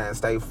just, man,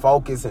 stay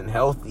focused and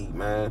healthy,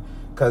 man.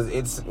 Because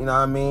it's, you know what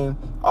I mean?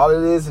 All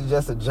it is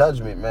just a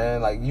judgment,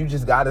 man. Like, you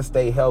just got to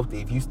stay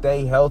healthy. If you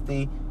stay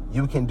healthy,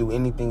 you can do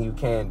anything you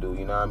can do.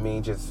 You know what I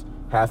mean? Just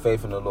have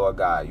faith in the Lord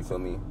God. You feel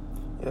me?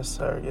 Yes,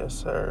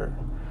 sir.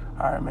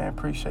 All right, man.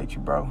 Appreciate you,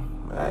 bro.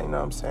 Man, you know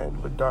what I'm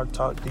saying? With Dark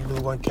Talk,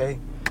 D-Lou 1K.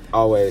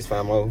 Always,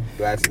 famo.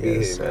 Glad to be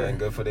here, sir. man.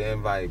 Good for the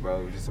invite,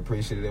 bro. Just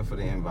appreciative for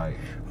the invite.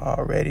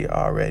 Already.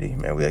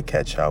 Man, we'll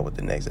catch y'all with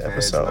the next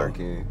episode.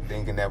 Lurking,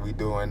 thinking that we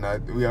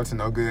up to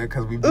no good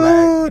because we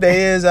black. Ooh,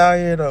 they is out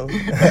here, though.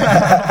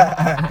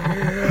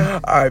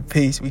 All right,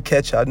 peace. We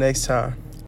catch y'all next time.